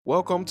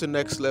Welcome to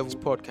Next Levels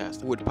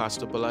Podcast with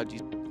Pastor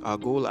Balaji. Our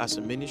goal as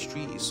a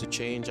ministry is to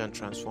change and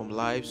transform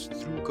lives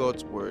through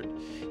God's Word.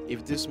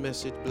 If this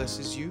message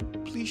blesses you,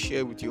 please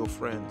share with your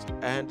friends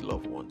and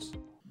loved ones.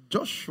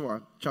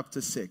 Joshua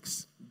chapter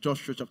 6.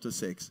 Joshua chapter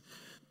 6.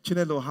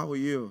 Chinelo, how are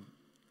you?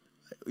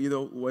 You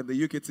know, when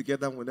the UK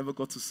together, we never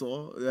got to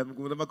saw.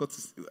 We never got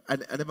to.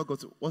 I never got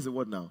to. What's the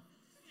word now?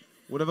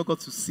 We never got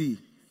to see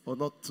or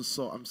not to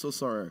saw. I'm so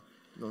sorry.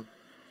 No,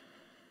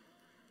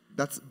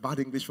 that's bad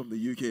English from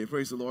the UK.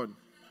 Praise the Lord.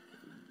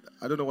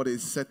 I don't know what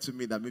it said to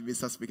me that made me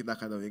start speaking that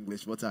kind of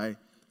English, but I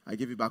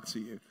give it back to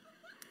you.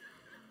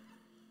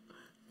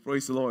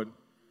 Praise the Lord.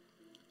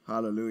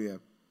 Hallelujah.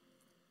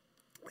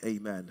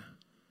 Amen.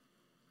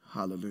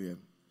 Hallelujah.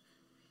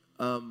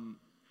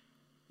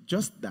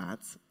 Just that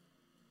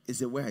is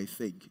the way I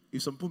think.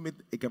 If some people made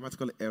a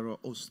grammatical error,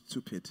 oh,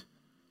 stupid.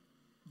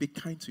 Be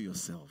kind to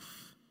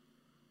yourself.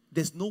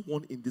 There's no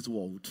one in this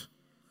world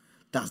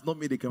that has not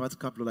made a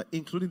grammatical error,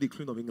 including the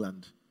Queen of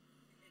England.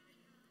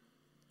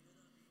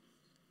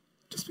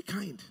 Just be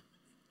kind.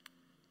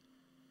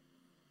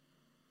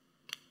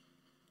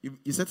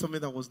 You said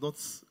something that was not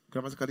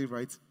grammatically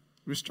right.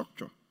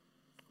 Restructure.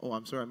 Oh,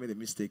 I'm sorry, I made a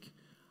mistake.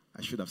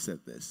 I should have said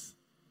this.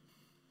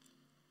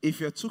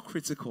 If you're too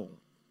critical,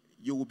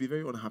 you will be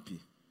very unhappy.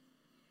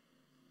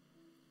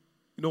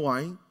 You know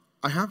why?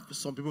 I have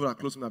some people that are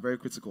close to me that are very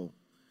critical.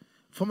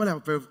 Formerly,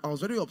 I was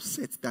very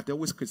upset that they're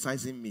always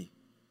criticizing me.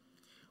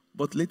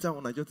 But later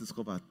on, I just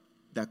discovered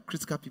that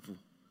critical people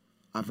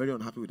are very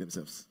unhappy with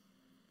themselves.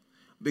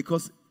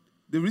 Because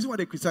the reason why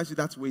they criticize you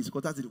that way is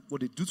because that's what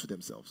they do to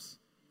themselves.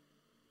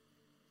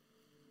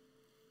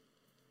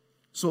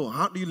 So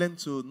how do you learn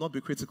to not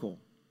be critical?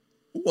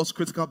 Who was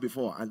critical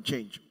before and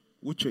changed?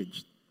 Who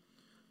changed?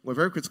 We're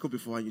very critical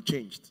before and you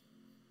changed.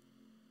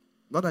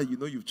 Not that you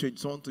know you've changed.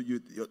 Someone to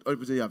you,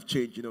 everybody you have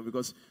changed,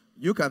 because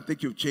you can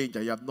think you've changed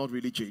and you have not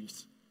really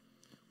changed.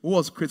 Who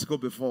was critical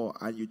before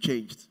and you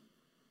changed?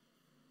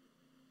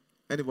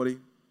 Anybody?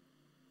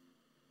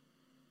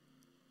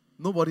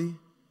 Nobody?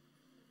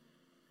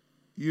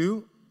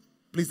 You?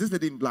 Please, this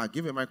lady in black,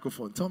 give me a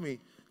microphone. Tell me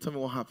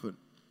what happened.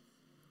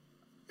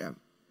 Yeah.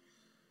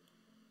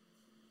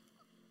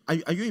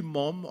 Are you a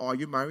mom or are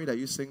you married? Are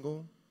you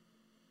single?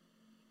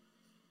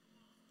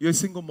 You're a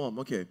single mom,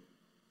 okay.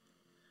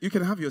 You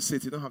can have your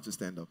seat, you don't have to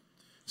stand up.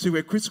 So you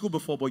were critical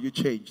before, but you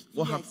changed.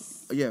 What happened?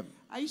 Yeah.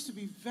 I used to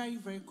be very,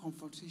 very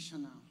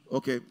confrontational.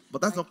 Okay, but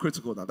that's not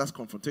critical now. That's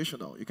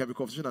confrontational. You can be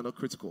confrontational, not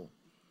critical.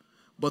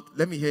 But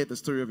let me hear the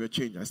story of your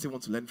change. I still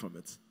want to learn from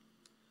it.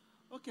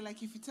 Okay,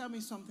 like if you tell me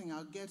something,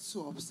 I'll get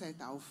so upset,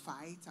 I'll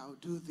fight, I'll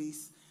do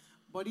this.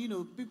 But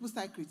people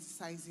start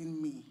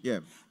criticizing me. Yeah.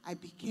 I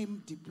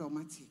became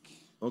diplomatic.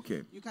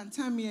 Okay. You can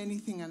tell me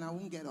anything and I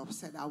won't get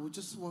upset. I would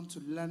just want to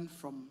learn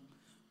from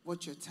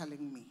what you're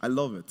telling me. I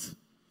love it.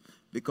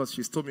 Because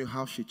she's told me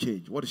how she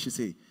changed. What did she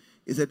say?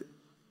 Is that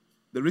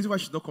the reason why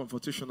she's not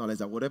confrontational is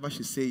that whatever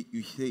she say,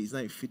 you say is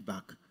not a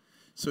feedback.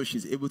 So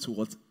she's able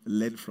to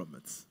learn from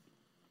it.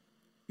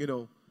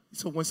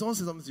 So when someone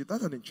says something to you,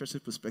 that's an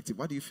interesting perspective.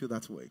 Why do you feel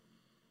that way?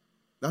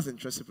 That's an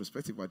interesting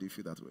perspective. Why do you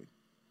feel that way?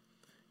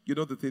 You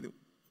know the thing,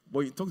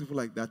 when you talk to people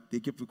like that, they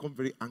become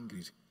very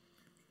angry.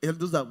 And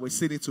those that were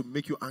saying it to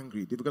make you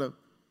angry,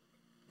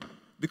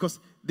 because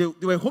they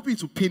were hoping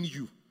to pain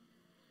you.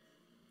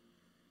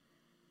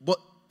 But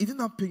it did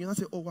not pain you. And I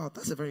say, oh wow,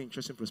 that's a very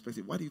interesting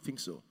perspective. Why do you think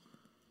so?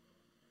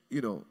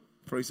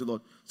 Praise the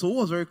Lord. So who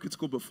was very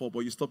critical before, but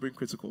you stopped being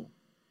critical?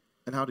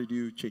 And how did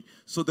you change?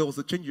 So there was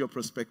a change in your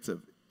perspective.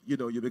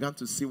 You began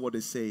to see what they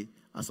say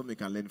as something you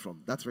can learn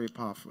from. That's very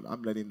powerful.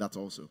 I'm learning that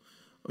also.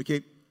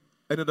 Okay,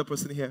 another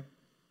person here?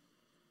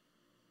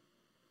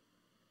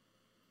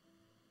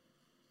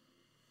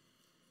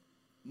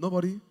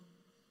 Nobody?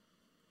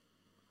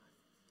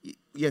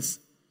 Yes.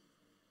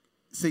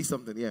 Say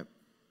something, yeah.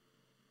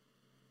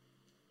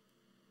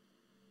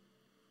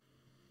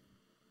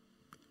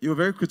 You were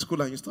very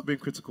critical and you stopped being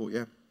critical,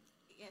 yeah.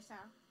 Yes, sir.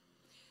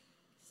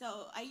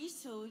 So I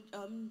used to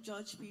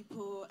judge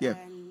people, yeah.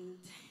 And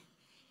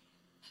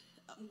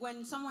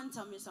when someone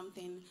tells me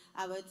something,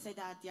 I would say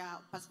that their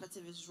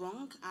perspective is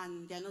wrong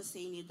and they're not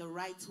saying it the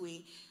right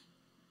way.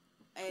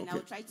 And okay. I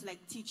would try to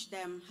teach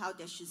them how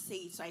they should say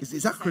it. So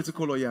is that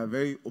critical or you are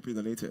very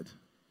opinionated?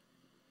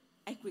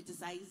 I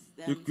criticize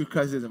them. You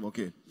criticize them,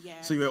 okay. Yeah.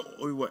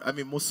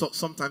 So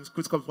sometimes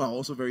critical people are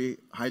also very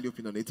highly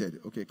opinionated.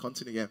 Okay,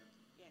 continue, yeah.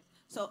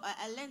 So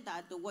I learned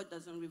that the world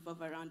doesn't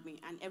revolve around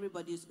me, and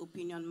everybody's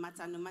opinion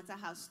matters, no matter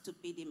how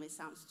stupid it may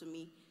sound to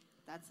me.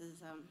 That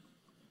is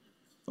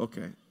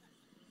Okay.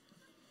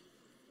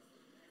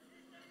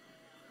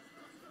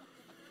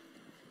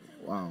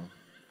 Wow.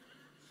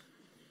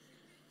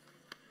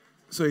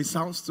 So it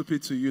sounds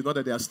stupid to you, not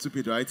that they are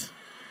stupid, right?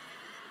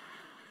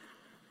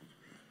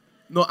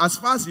 No, as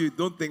far as you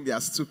don't think they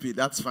are stupid,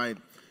 that's fine.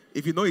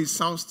 If you know it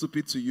sounds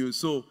stupid to you,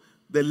 so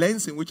the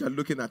lens in which you're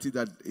looking at it,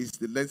 that is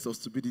the lens of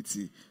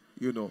stupidity.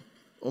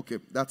 Okay,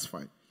 that's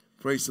fine.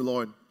 Praise the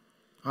Lord.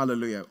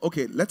 Hallelujah.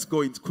 Okay, let's go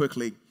in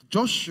quickly.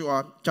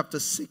 Joshua chapter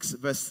 6,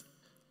 verse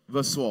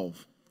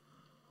 12.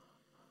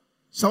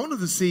 So I wanted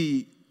to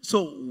see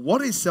So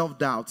what is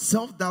self-doubt?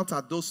 Self-doubt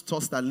are those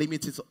thoughts that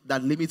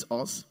limit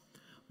us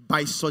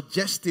by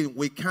suggesting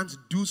we can't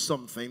do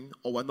something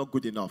or we're not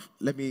good enough.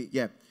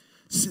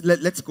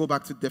 Let's go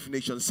back to the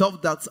definition.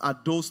 Self-doubts are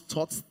those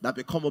thoughts that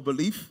become a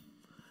belief.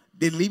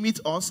 They limit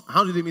us.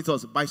 How do they limit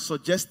us? By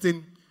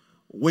suggesting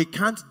we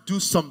can't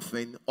do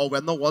something or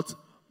we're not what?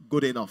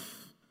 Good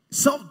enough.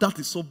 Self-doubt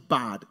is so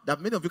bad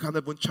that many of you can't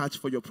even charge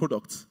for your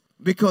product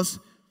because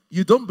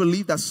you don't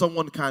believe that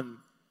someone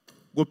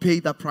will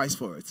pay that price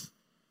for it.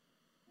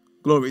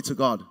 Glory to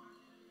God.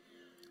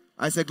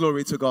 I said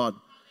glory to God.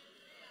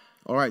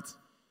 All right.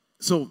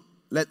 So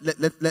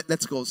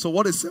let's go. So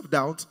what is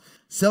self-doubt?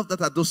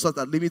 Self-doubt are those thoughts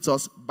that limit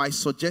us by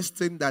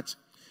suggesting that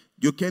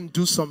you can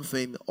do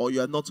something or you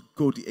are not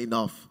good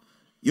enough.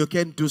 You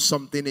can do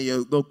something and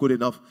you're not good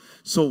enough.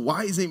 So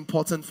why is it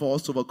important for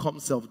us to overcome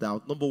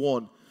self-doubt? Number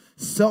one,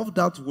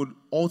 self-doubt will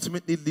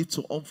ultimately lead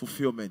to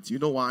unfulfillment. You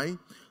know why?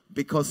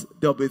 Because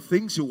there'll be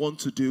things you want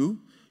to do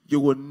you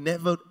will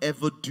never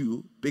ever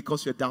do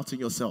because you're doubting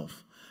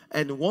yourself.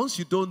 And once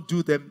you don't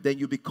do them, then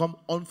you become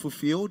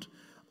unfulfilled.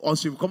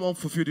 Once you become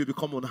unfulfilled, you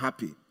become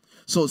unhappy.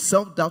 So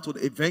self-doubt will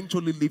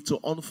eventually lead to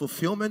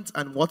unfulfillment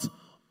and what?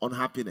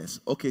 Unhappiness.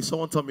 Okay,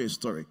 someone tell me a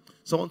story.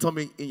 Someone tell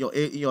me in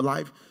your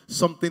life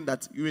something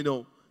that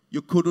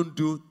you couldn't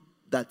do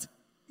that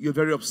you're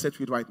very upset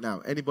with right now.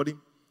 Anybody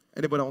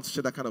wants to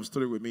share that kind of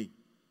story with me?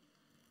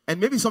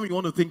 And maybe something you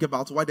want to think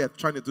about why they're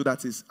trying to do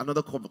that is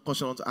another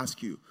question I want to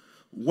ask you.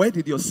 Where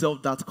did your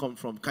self-doubt come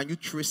from? Can you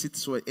trace it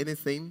to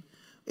anything?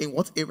 In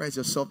what area is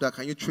your self-doubt?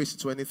 Can you trace it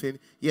to anything?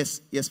 Yes,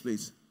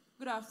 please.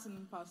 Good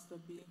afternoon, Pastor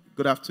B.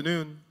 Good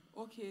afternoon.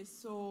 Okay,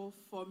 so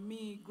for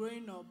me,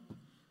 growing up,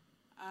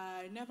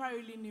 I never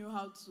really knew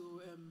how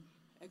to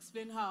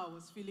explain how I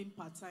was feeling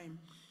part-time.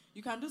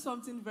 You can do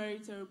something very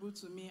terrible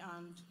to me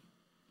and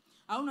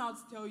I don't know how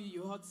to tell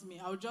you hurt me.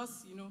 I'll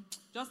just,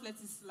 just let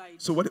it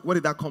slide. So where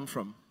did that come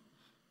from?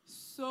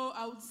 So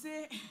I would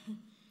say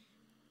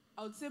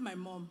my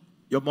mom.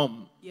 Your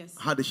mom? Yes.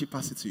 How did she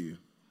pass it to you?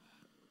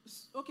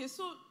 Okay,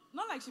 so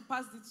not like she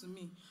passed it to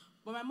me,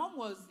 but my mom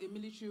was a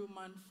military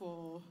woman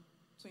for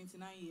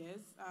 29 years,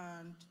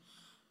 and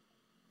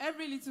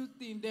every little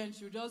thing then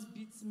she would just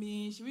beat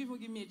me. She would even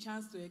give me a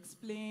chance to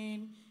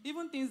explain.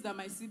 Even things that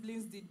my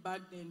siblings did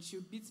back then, she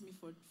would beat me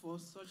for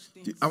such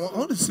things. I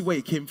want to see where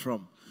it came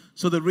from.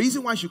 So the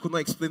reason why she could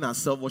not explain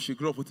herself was she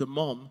grew up with a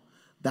mom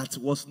that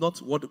was not,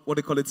 what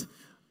they call it,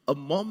 a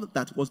mom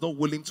that was not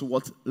willing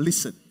to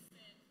listen.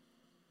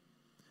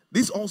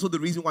 This is also the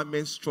reason why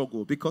men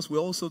struggle, because we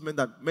also meant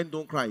that men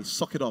don't cry,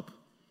 suck it up.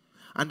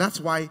 And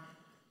that's why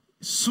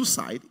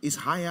suicide is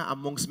higher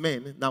amongst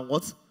men than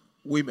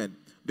women,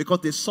 because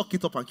they suck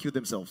it up and kill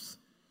themselves.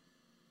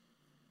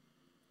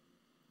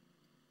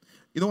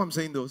 You know what I'm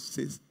saying though,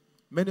 sis?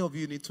 Many of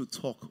you need to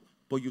talk,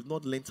 but you've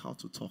not learned how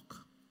to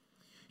talk.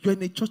 You're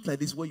in a church like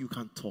this where you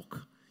can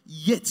talk,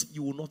 yet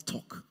you will not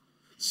talk,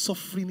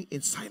 suffering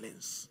in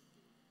silence.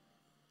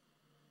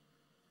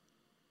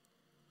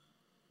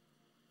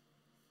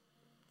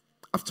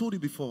 I've told you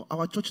before,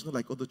 our church is not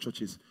like other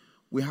churches.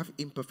 We have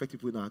imperfect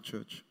people in our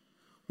church.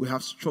 We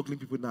have struggling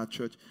people in our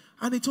church.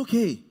 And it's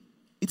okay.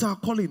 It's our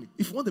calling.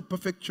 If you want a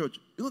perfect church,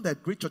 there are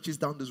great churches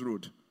down this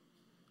road.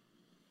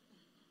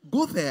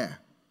 Go there.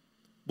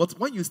 But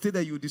when you stay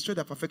there, you destroy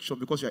their perfection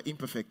because you're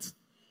imperfect.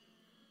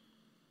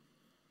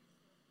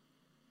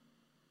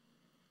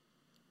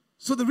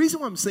 So the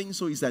reason why I'm saying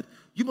so is that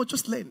you must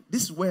just learn.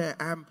 This is where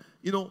I am,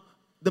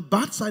 the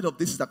bad side of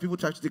this is that people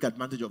try to take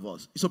advantage of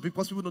us. So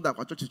because people know that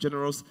our church is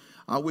generous,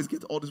 I always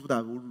get all these people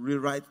that will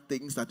rewrite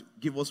things that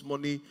give us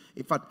money.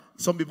 In fact,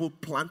 some people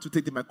plan to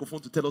take the microphone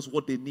to tell us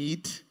what they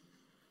need.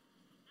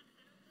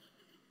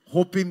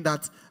 Hoping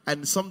that,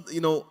 and some,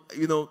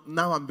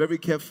 now I'm very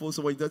careful.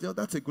 So when you tell,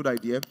 that's a good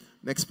idea.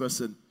 Next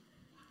person.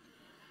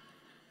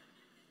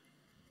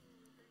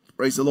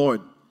 Praise the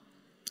Lord.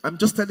 I'm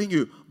just telling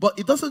you. But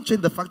it doesn't change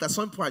the fact that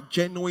some people are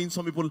genuine,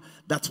 some people,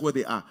 that's where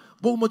they are.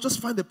 But we must just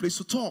find a place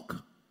to talk.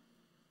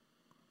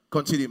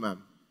 Continue,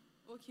 ma'am.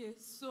 Okay,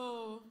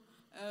 so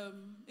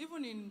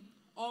even in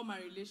all my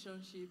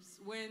relationships,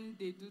 when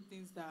they do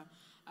things that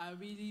are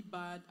really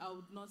bad, I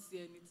would not say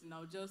anything.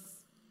 I'll just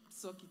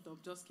suck it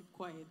up, just keep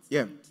quiet.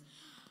 Yeah.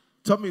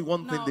 Tell me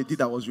one thing they did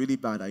that was really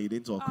bad and you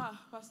didn't talk.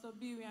 Pastor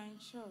B, we are in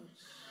church.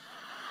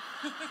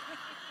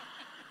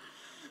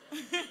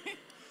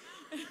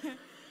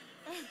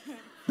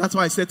 That's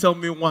why I said tell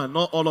me one,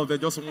 not all of them,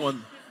 just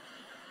one.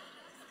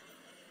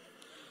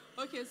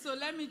 Okay, so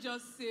let me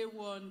just say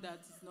one that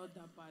is not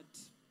that bad.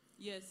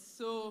 Yes,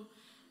 so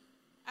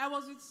I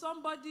was with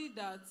somebody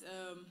that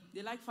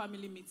they like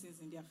family meetings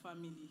in their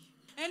family.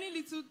 Any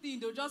little thing,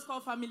 they'll just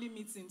call family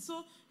meeting.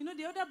 So,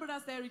 the other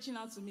brothers started reaching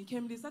out to me.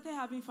 They started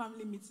having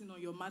family meeting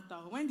on your matter.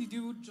 When did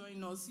you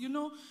join us?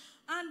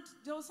 And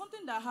there was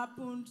something that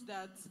happened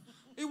that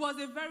it was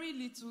a very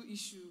little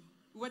issue.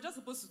 We were just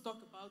supposed to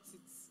talk about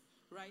it,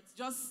 right?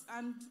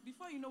 And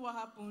before you know what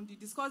happened, he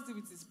discussed it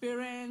with his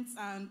parents,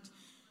 and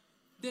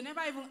they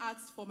never even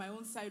asked for my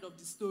own side of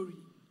the story.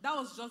 That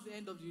was just the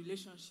end of the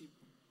relationship.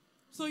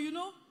 So,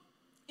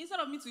 in instead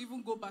of me to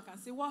even go back and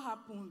say, what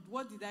happened?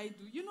 What did I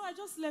do? I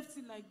just left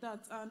it like that.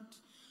 And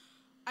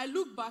I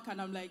look back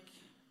and I'm like,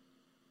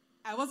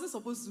 I wasn't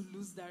supposed to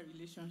lose that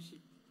relationship.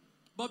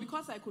 But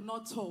because I could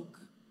not talk.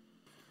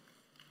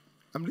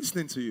 I'm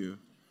listening to you.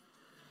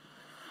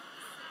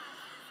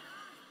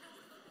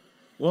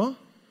 What?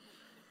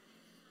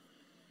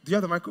 Do you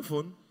have the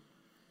microphone?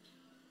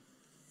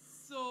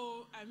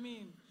 So,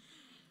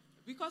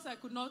 because I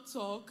could not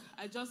talk,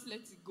 I just let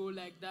it go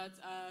like that.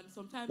 And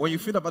sometimes when you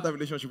feel about that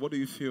relationship, what do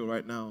you feel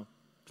right now?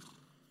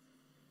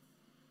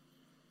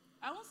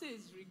 I won't say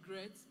it's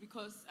regret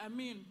because,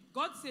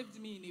 God saved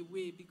me in a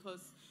way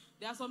because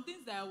there are some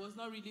things that I was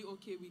not really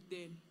okay with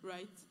then,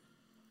 right?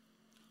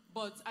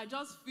 But I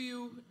just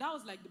feel that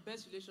was like the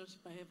best relationship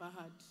I ever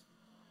had.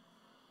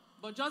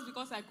 But just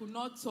because I could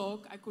not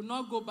talk, I could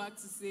not go back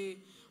to say,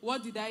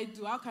 what did I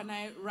do? How can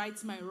I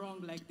right my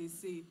wrong, like they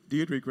say? Do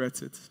you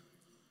regret it?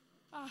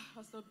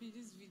 Pastor B,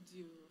 this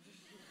video.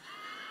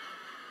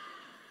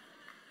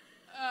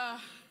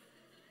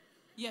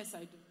 Yes, I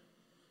do.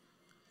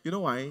 You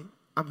know why?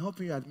 I'm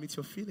helping you admit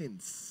your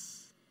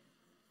feelings.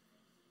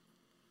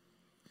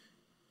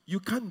 You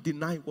can't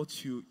deny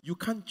you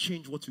can't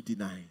change what you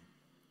deny.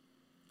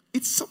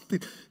 It's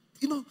something,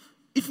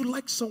 if you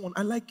like someone,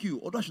 I like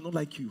you, although I should not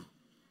like you.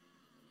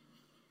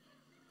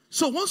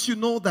 So once you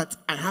know that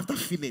I have that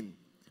feeling,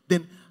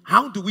 then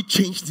how do we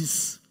change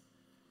this?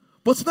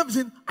 But sometimes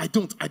saying, I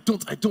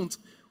don't.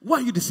 Why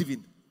are you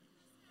deceiving?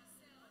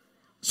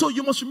 So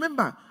you must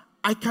remember,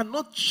 I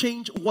cannot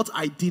change what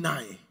I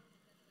deny.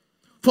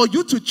 For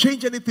you to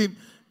change anything,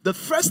 the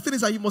first thing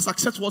is that you must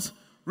accept what?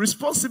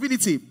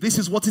 Responsibility. This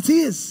is what it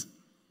is.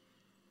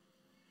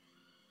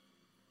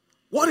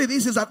 What it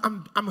is that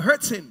I'm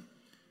hurting.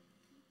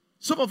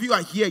 Some of you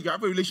are here, you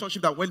have a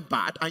relationship that went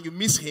bad and you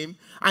miss him,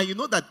 and you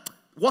know that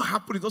what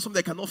happened is not something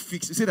I cannot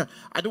fix. You say that,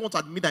 I don't want to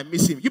admit I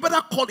miss him. You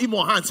better call him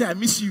or her and say, I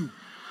miss you.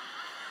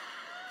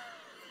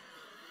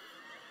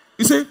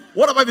 You say,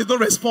 what about if they don't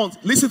respond?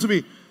 Listen to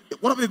me.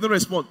 What about if they don't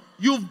respond?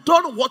 You've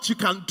done what you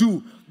can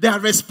do. Their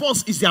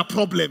response is their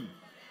problem.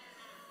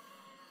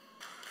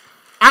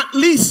 At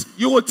least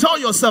you will tell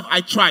yourself,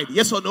 I tried.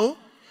 Yes or no?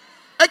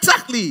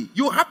 Exactly.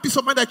 You're happy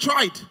someone that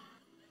tried.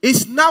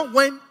 It's now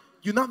when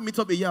you now meet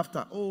up a year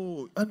after.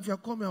 Oh, and if you're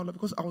coming out,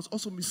 because I was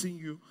also missing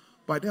you,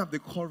 but I didn't have the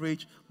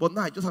courage. But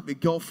now I just have a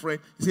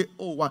girlfriend. You say,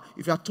 oh, wow.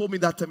 If you had told me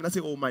that time, and I say,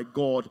 oh my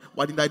God,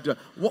 why didn't I do that?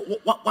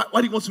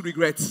 What do you want to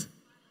regret?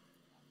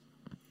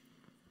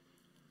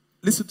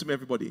 Listen to me,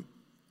 everybody.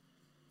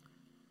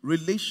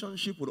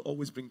 Relationship will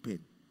always bring pain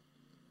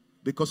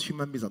because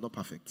human beings are not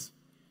perfect.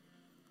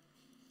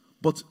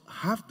 But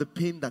have the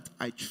pain that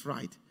I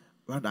tried,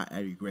 rather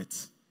I regret.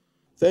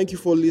 Thank you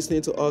for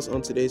listening to us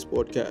on today's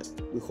podcast.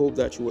 We hope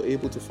that you were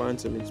able to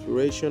find some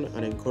inspiration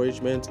and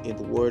encouragement in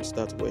the words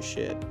that were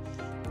shared.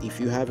 If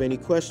you have any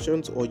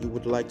questions or you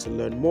would like to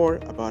learn more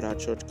about our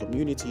church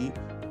community,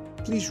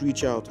 please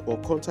reach out or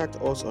contact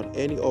us on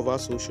any of our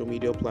social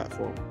media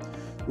platforms.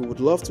 We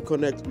would love to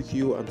connect with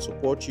you and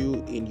support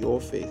you in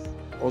your faith.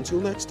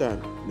 Until next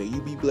time, may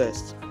you be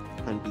blessed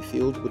and be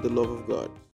filled with the love of God.